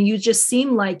like, I mean, you just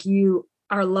seem like you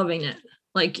are loving it.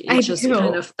 Like it's just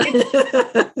kind of.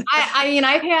 I mean,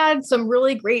 I've had some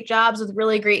really great jobs with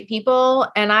really great people,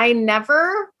 and I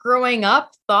never growing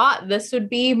up thought this would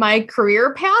be my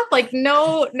career path. Like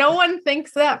no one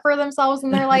thinks that for themselves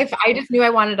in their life. I just knew I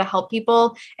wanted to help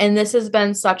people. And this has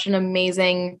been such an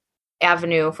amazing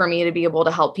avenue for me to be able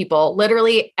to help people.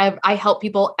 Literally, I help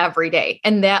people every day,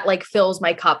 and that like fills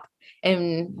my cup.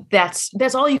 And that's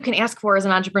all you can ask for as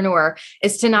an entrepreneur,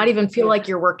 is to not even feel like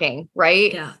you're working,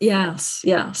 right? Yeah. Yes.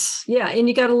 Yeah. And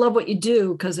you got to love what you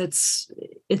do, because it's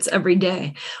every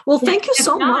day. Well, thank you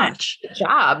so much.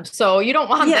 Job. So you don't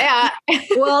want that.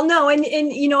 Well, no. And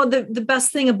you know, the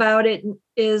best thing about it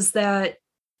is that,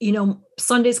 you know,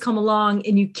 Sundays come along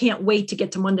and you can't wait to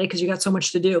get to Monday because you got so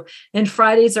much to do. And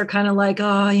Fridays are kind of like,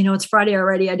 oh, you know, it's Friday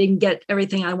already. I didn't get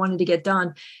everything I wanted to get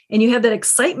done. And you have that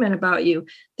excitement about you.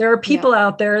 There are people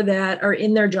out there that are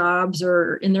in their jobs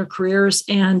or in their careers,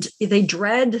 and they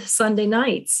dread Sunday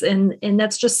nights. And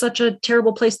that's just such a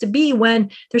terrible place to be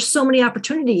when there's so many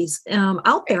opportunities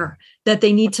out there that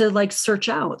they need to like search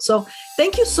out. So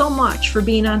thank you so much for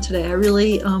being on today. I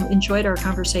really enjoyed our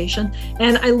conversation,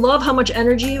 and I love how much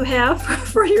energy you have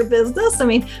for your business. I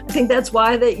mean, I think that's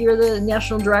why that you're the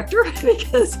national director,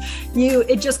 because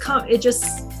it just,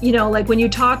 you know, like when you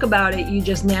talk about it, you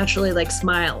just naturally like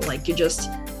smile, like you're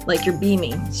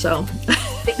beaming. So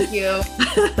thank you.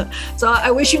 So I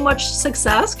wish you much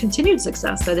success, continued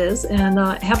success, that is, and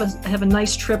have a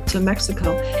nice trip to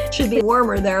Mexico. It should be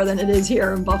warmer there than it is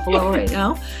here in Buffalo right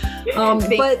now.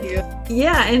 Thank you.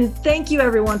 Yeah, and thank you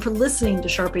everyone for listening to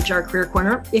Sharp HR Career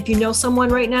Corner. If you know someone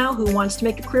right now who wants to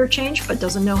make a career change but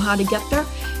doesn't know how to get there,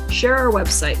 share our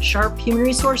website,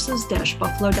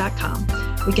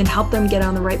 sharphumanresources-buffalo.com. We can help them get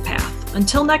on the right path.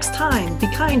 Until next time, be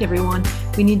kind, everyone.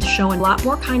 We need to show a lot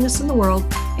more kindness in the world,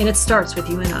 and it starts with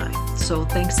you and I. So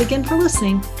thanks again for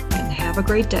listening, and have a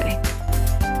great day.